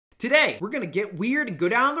Today, we're gonna get weird and go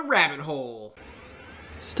down the rabbit hole.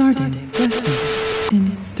 Starting lesson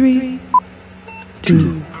in 3,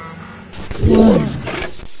 2,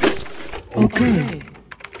 1. Okay,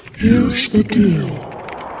 here's the deal.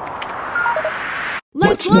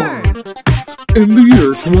 Let's learn! In the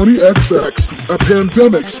year 20XX, a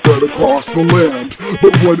pandemic spread across the land.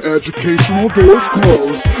 But when educational doors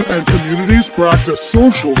closed and communities practiced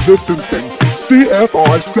social distancing,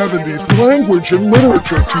 CFI 70's language and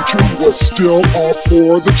literature teacher was still up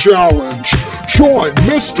for the challenge. Join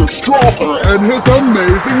Mr. Strother and his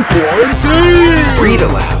amazing quarantine! Read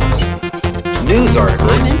alouds, news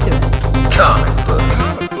articles, comic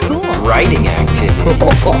books, writing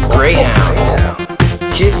activities, greyhounds,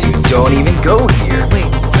 kids who don't even go here,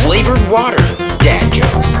 flavored water, dad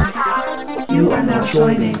jokes. You are now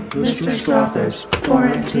joining Mr. Strother's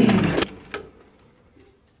Quarantine.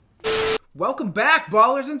 Welcome back,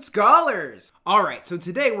 ballers and scholars! Alright, so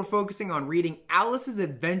today we're focusing on reading Alice's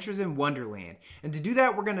Adventures in Wonderland. And to do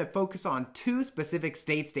that, we're going to focus on two specific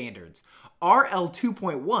state standards.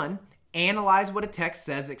 RL2.1, analyze what a text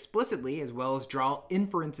says explicitly, as well as draw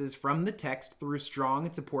inferences from the text through strong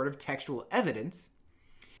and supportive textual evidence.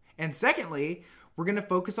 And secondly, we're going to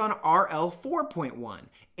focus on RL4.1,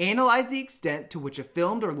 analyze the extent to which a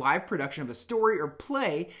filmed or live production of a story or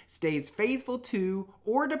play stays faithful to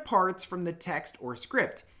or departs from the text or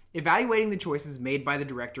script, evaluating the choices made by the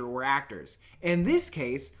director or actors. In this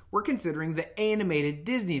case, we're considering the animated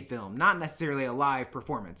Disney film, not necessarily a live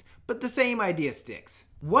performance, but the same idea sticks.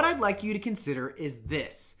 What I'd like you to consider is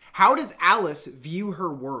this. How does Alice view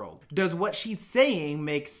her world? Does what she's saying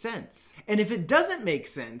make sense? And if it doesn't make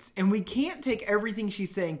sense, and we can't take everything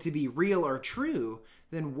she's saying to be real or true,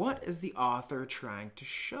 then what is the author trying to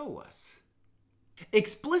show us?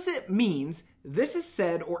 Explicit means this is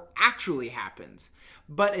said or actually happens,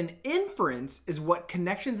 but an inference is what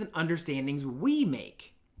connections and understandings we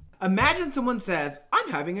make. Imagine someone says, "I'm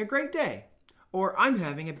having a great day," or "I'm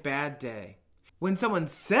having a bad day." When someone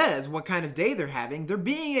says what kind of day they're having, they're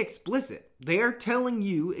being explicit. They are telling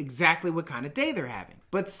you exactly what kind of day they're having.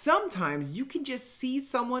 But sometimes you can just see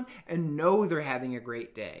someone and know they're having a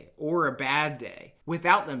great day or a bad day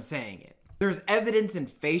without them saying it. There's evidence in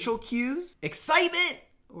facial cues, excitement,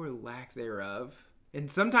 or lack thereof, and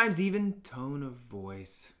sometimes even tone of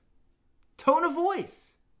voice. Tone of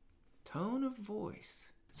voice. Tone of voice.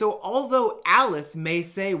 So although Alice may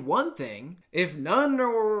say one thing, if none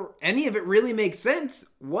or any of it really makes sense,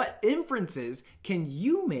 what inferences can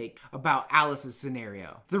you make about Alice's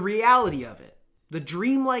scenario? The reality of it. The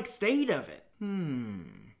dreamlike state of it.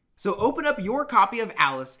 So open up your copy of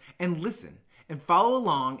Alice and listen and follow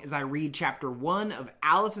along as I read chapter 1 of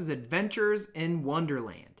Alice's Adventures in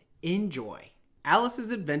Wonderland. Enjoy.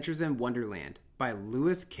 Alice's Adventures in Wonderland by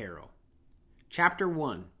Lewis Carroll. Chapter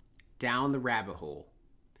 1, Down the Rabbit Hole.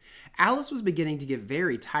 Alice was beginning to get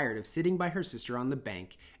very tired of sitting by her sister on the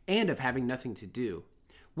bank and of having nothing to do.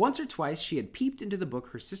 Once or twice she had peeped into the book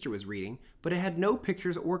her sister was reading, but it had no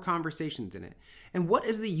pictures or conversations in it. And what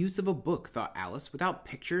is the use of a book, thought Alice, without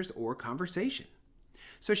pictures or conversation?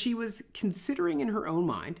 So she was considering in her own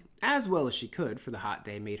mind, as well as she could, for the hot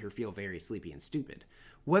day made her feel very sleepy and stupid,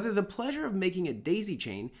 whether the pleasure of making a daisy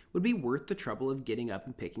chain would be worth the trouble of getting up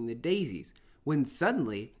and picking the daisies, when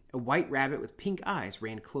suddenly a white rabbit with pink eyes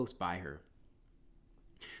ran close by her.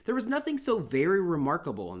 There was nothing so very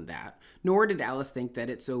remarkable in that, nor did Alice think that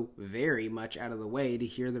it so very much out of the way to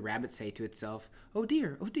hear the rabbit say to itself, oh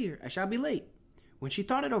dear, I shall be late." When she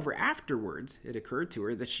thought it over afterwards, it occurred to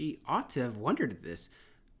her that she ought to have wondered at this,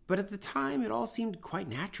 but at the time it all seemed quite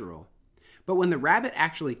natural. But when the rabbit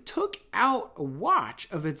actually took out a watch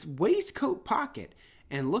of its waistcoat pocket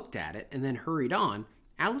and looked at it and then hurried on,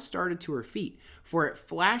 Alice started to her feet, for it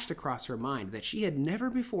flashed across her mind that she had never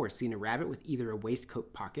before seen a rabbit with either a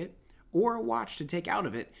waistcoat pocket or a watch to take out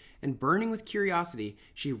of it, and burning with curiosity,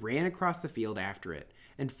 she ran across the field after it,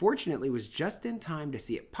 and fortunately was just in time to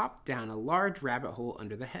see it pop down a large rabbit hole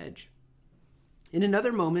under the hedge. In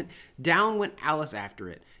another moment, down went Alice after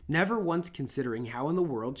it, never once considering how in the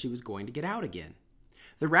world she was going to get out again.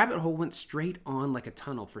 The rabbit hole went straight on like a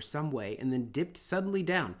tunnel for some way and then dipped suddenly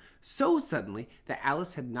down, so suddenly that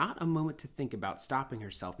Alice had not a moment to think about stopping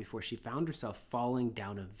herself before she found herself falling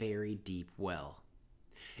down a very deep well.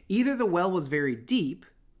 Either the well was very deep,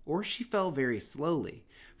 or she fell very slowly,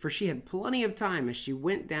 for she had plenty of time as she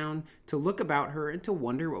went down to look about her and to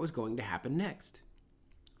wonder what was going to happen next.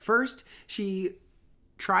 First, she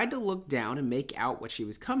tried to look down and make out what she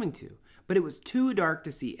was coming to, but it was too dark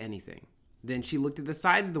to see anything. Then she looked at the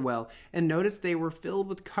sides of the well and noticed they were filled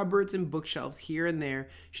with cupboards and bookshelves here and there.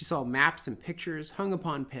 She saw maps and pictures hung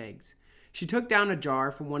upon pegs. She took down a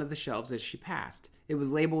jar from one of the shelves as she passed. It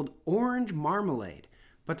was labeled orange marmalade,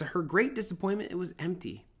 but to her great disappointment, it was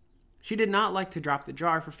empty. She did not like to drop the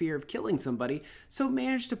jar for fear of killing somebody, so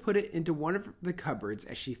managed to put it into one of the cupboards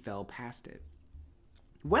as she fell past it.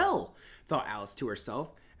 Well, thought Alice to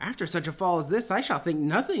herself, after such a fall as this, I shall think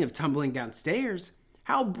nothing of tumbling downstairs.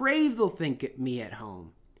 How brave they'll think me at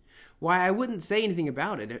home. Why, I wouldn't say anything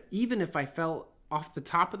about it, even if I fell off the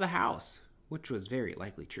top of the house, which was very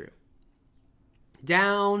likely true.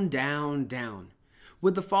 Down, down, down.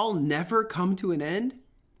 Would the fall never come to an end?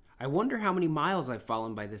 I wonder how many miles I've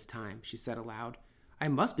fallen by this time, she said aloud. I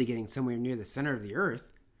must be getting somewhere near the center of the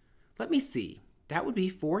earth. Let me see. That would be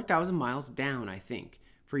 4,000 miles down, I think.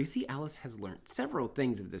 For you see, Alice has learnt several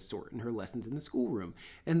things of this sort in her lessons in the schoolroom,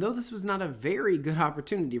 and though this was not a very good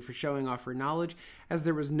opportunity for showing off her knowledge, as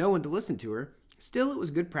there was no one to listen to her, still it was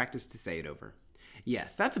good practice to say it over.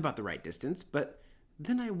 Yes, that's about the right distance, but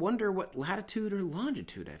then I wonder what latitude or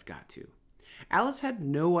longitude I've got to. Alice had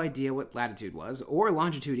no idea what latitude was, or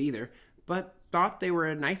longitude either, but thought they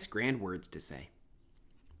were nice grand words to say.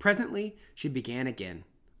 Presently, she began again.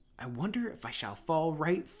 I wonder if I shall fall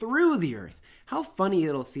right through the earth. How funny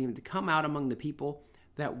it'll seem to come out among the people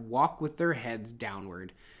that walk with their heads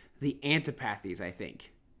downward. The antipathies, I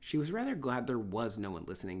think. She was rather glad there was no one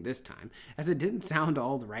listening this time, as it didn't sound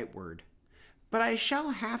all the right word. But I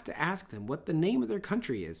shall have to ask them what the name of their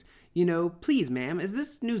country is. You know, please, ma'am, is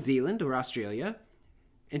this New Zealand or Australia?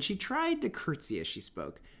 And she tried to curtsy as she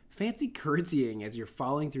spoke. Fancy curtsying as you're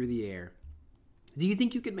falling through the air. Do you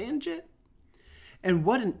think you could manage it? And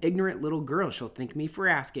what an ignorant little girl she'll think me for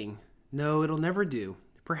asking. No, it'll never do.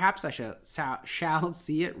 Perhaps I shall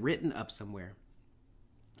see it written up somewhere.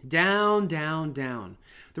 Down, down, down.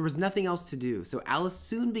 There was nothing else to do, so Alice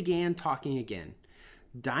soon began talking again.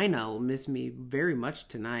 Dinah'll miss me very much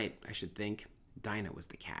tonight, I should think. Dinah was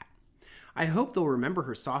the cat. I hope they'll remember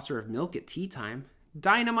her saucer of milk at tea time.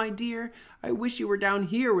 Dinah, my dear, I wish you were down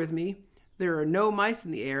here with me. There are no mice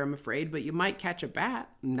in the air, I'm afraid, but you might catch a bat.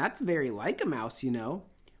 And that's very like a mouse, you know.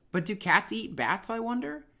 But do cats eat bats, I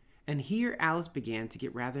wonder? And here Alice began to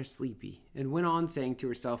get rather sleepy, and went on saying to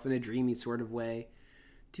herself in a dreamy sort of way,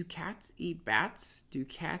 do cats eat bats? Do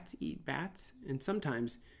cats eat bats? And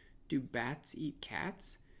sometimes, do bats eat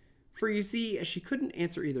cats? For you see, as she couldn't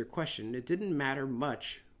answer either question, it didn't matter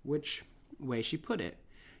much which way she put it.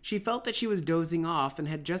 She felt that she was dozing off and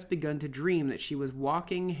had just begun to dream that she was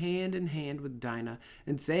walking hand in hand with Dinah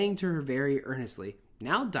and saying to her very earnestly,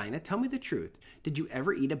 Now, Dinah, tell me the truth. Did you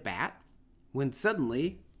ever eat a bat? When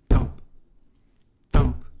suddenly, thump,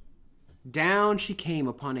 thump, down she came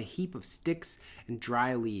upon a heap of sticks and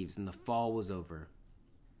dry leaves, and the fall was over.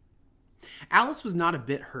 Alice was not a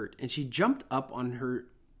bit hurt, and she jumped up on her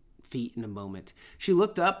feet in a moment. She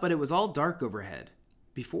looked up, but it was all dark overhead.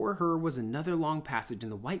 Before her was another long passage,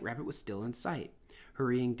 and the white rabbit was still in sight,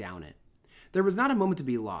 hurrying down it. There was not a moment to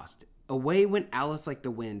be lost. Away went Alice like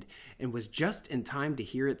the wind, and was just in time to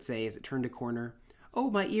hear it say as it turned a corner, Oh,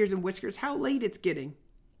 my ears and whiskers, how late it's getting!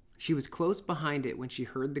 She was close behind it when she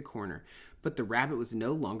heard the corner, but the rabbit was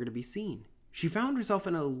no longer to be seen. She found herself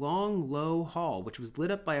in a long, low hall, which was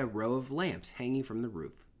lit up by a row of lamps hanging from the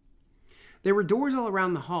roof. There were doors all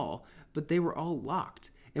around the hall, but they were all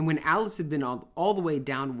locked. And when Alice had been all the way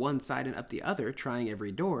down one side and up the other, trying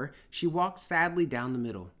every door, she walked sadly down the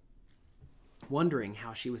middle, wondering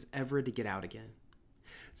how she was ever to get out again.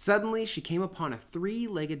 Suddenly, she came upon a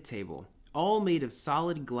three-legged table, all made of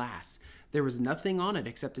solid glass. There was nothing on it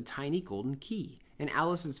except a tiny golden key, and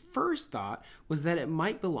Alice's first thought was that it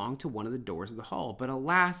might belong to one of the doors of the hall. But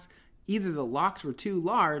alas, either the locks were too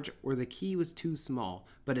large or the key was too small,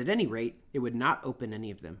 but at any rate, it would not open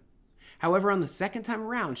any of them. However, on the second time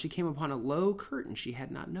around, she came upon a low curtain she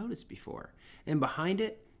had not noticed before, and behind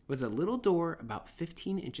it was a little door about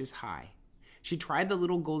 15 inches high. She tried the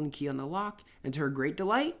little golden key on the lock, and to her great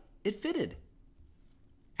delight, it fitted.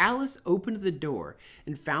 Alice opened the door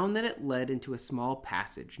and found that it led into a small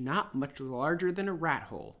passage, not much larger than a rat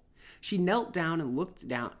hole. She knelt down and looked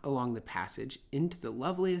down along the passage into the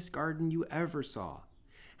loveliest garden you ever saw.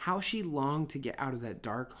 How she longed to get out of that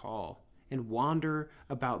dark hall and wander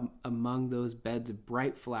about among those beds of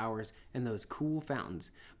bright flowers and those cool fountains,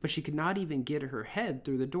 but she could not even get her head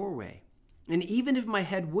through the doorway. And even if my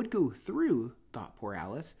head would go through, thought poor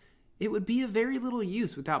Alice, it would be of very little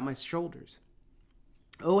use without my shoulders.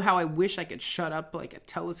 Oh, how I wish I could shut up like a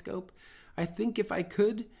telescope. I think if I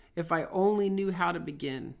could, if I only knew how to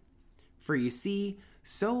begin. For you see,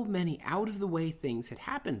 so many out-of-the-way things had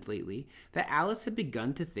happened lately that Alice had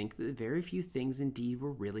begun to think that very few things indeed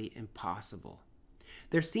were really impossible.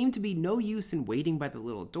 There seemed to be no use in waiting by the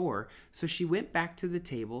little door, so she went back to the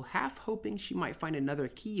table, half hoping she might find another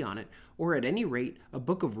key on it, or at any rate, a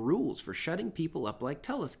book of rules for shutting people up like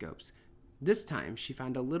telescopes. This time, she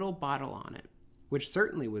found a little bottle on it, which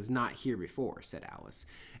certainly was not here before, said Alice,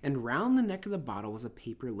 and round the neck of the bottle was a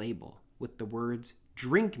paper label with the words,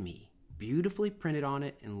 "Drink me," beautifully printed on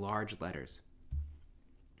it in large letters.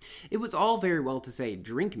 It was all very well to say,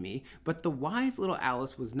 "Drink me," but the wise little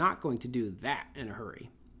Alice was not going to do that in a hurry.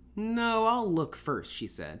 "No, I'll look first," she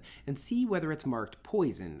said, "and see whether it's marked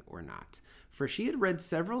poison or not." For she had read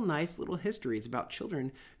several nice little histories about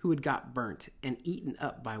children who had got burnt and eaten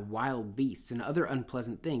up by wild beasts and other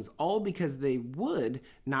unpleasant things, all because they would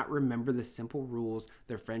not remember the simple rules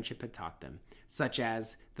their friendship had taught them, such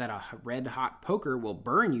as that a red-hot poker will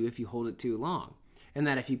burn you if you hold it too long, and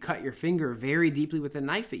that if you cut your finger very deeply with a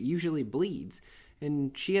knife, it usually bleeds.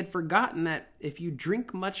 And she had forgotten that if you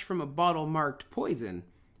drink much from a bottle marked poison,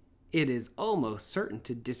 it is almost certain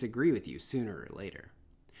to disagree with you sooner or later.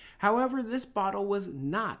 However, this bottle was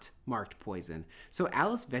not marked poison, so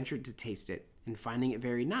Alice ventured to taste it, and finding it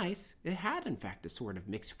very nice, it had in fact a sort of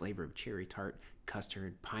mixed flavor of cherry tart,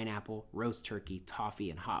 custard, pineapple, roast turkey,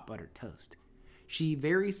 toffee, and hot buttered toast. She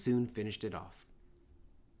very soon finished it off.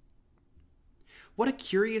 "What a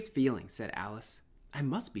curious feeling," said Alice. "I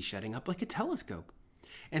must be shutting up like a telescope."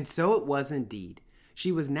 And so it was indeed.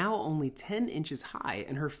 She was now only 10 inches high,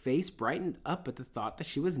 and her face brightened up at the thought that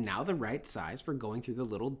she was now the right size for going through the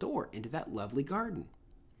little door into that lovely garden.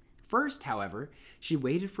 First, however, she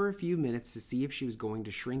waited for a few minutes to see if she was going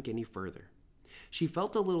to shrink any further. She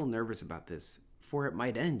felt a little nervous about this, for it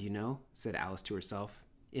might end, said Alice to herself,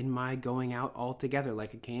 in my going out altogether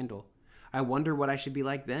like a candle. I wonder what I should be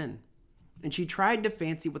like then. And she tried to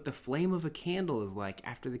fancy what the flame of a candle is like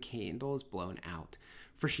after the candle is blown out,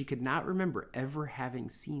 for she could not remember ever having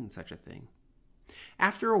seen such a thing.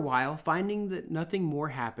 After a while, finding that nothing more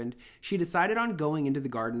happened, she decided on going into the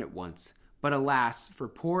garden at once. But alas, for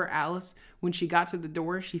poor Alice, when she got to the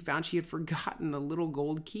door, she found she had forgotten the little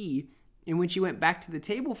gold key, and when she went back to the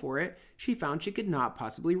table for it, she found she could not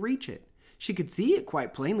possibly reach it. She could see it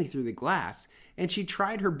quite plainly through the glass, and she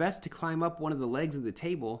tried her best to climb up one of the legs of the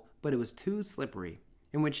table, but it was too slippery.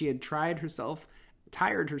 And when she had tired herself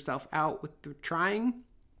out with trying,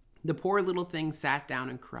 the poor little thing sat down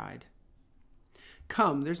and cried.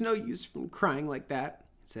 "Come, there's no use from crying like that,"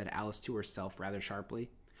 said Alice to herself rather sharply.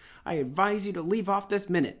 "I advise you to leave off this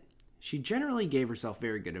minute." She generally gave herself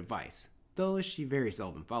very good advice, though she very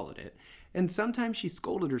seldom followed it, and sometimes she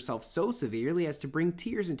scolded herself so severely as to bring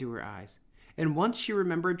tears into her eyes. And once she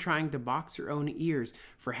remembered trying to box her own ears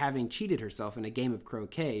for having cheated herself in a game of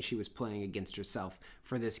croquet she was playing against herself,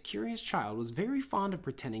 for this curious child was very fond of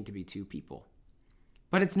pretending to be two people.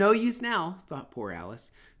 "But it's no use now," thought poor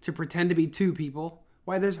Alice, "to pretend to be two people.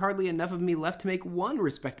 Why, there's hardly enough of me left to make one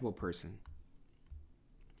respectable person."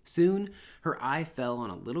 Soon her eye fell on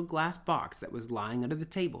a little glass box that was lying under the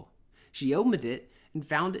table. She opened it and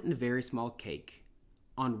found it in a very small cake,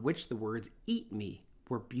 on which the words "Eat me"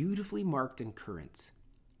 were beautifully marked in currants.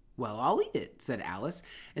 "Well, I'll eat it," said Alice,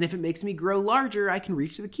 "and if it makes me grow larger, I can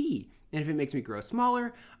reach the key. And if it makes me grow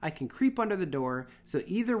smaller, I can creep under the door, so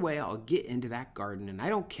either way I'll get into that garden, and I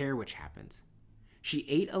don't care which happens." She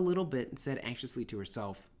ate a little bit and said anxiously to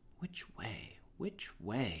herself, "Which way? Which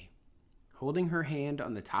way?" holding her hand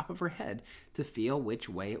on the top of her head to feel which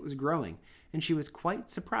way it was growing, and she was quite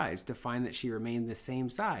surprised to find that she remained the same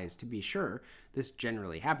size. To be sure, this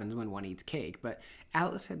generally happens when one eats cake, but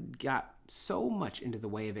Alice had got so much into the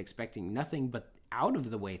way of expecting nothing but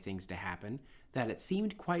out-of-the-way things to happen that it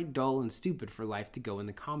seemed quite dull and stupid for life to go in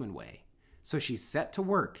the common way. So she set to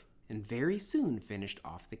work and very soon finished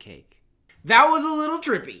off the cake. That was a little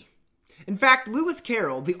trippy. In fact, Lewis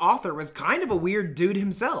Carroll, the author, was kind of a weird dude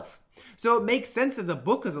himself, so it makes sense that the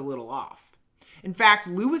book is a little off. In fact,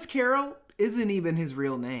 Lewis Carroll isn't even his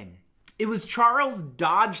real name. It was Charles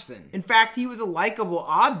Dodgson. In fact, he was a likable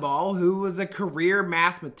oddball who was a career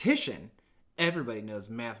mathematician. Everybody knows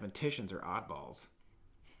mathematicians are oddballs.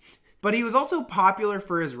 But he was also popular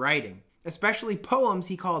for his writing, especially poems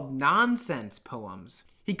he called nonsense poems.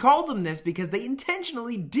 He called them this because they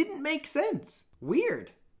intentionally didn't make sense.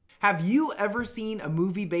 Weird. Have you ever seen a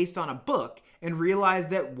movie based on a book and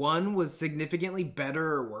realized that one was significantly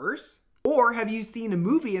better or worse? Or have you seen a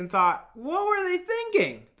movie and thought, what were they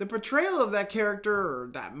thinking? The portrayal of that character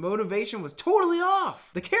or that motivation was totally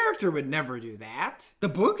off. The character would never do that. The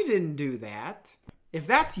book didn't do that. If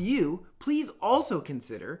that's you, please also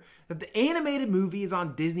consider that the animated movie is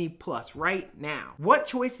on Disney Plus right now. What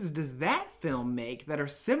choices does that film make that are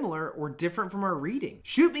similar or different from our reading?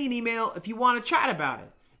 Shoot me an email if you want to chat about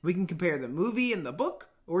it. We can compare the movie and the book,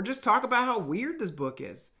 or just talk about how weird this book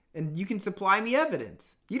is. And you can supply me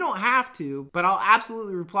evidence. You don't have to, but I'll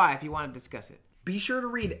absolutely reply if you want to discuss it. Be sure to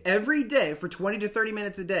read every day for 20 to 30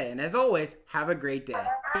 minutes a day. And as always, have a great day.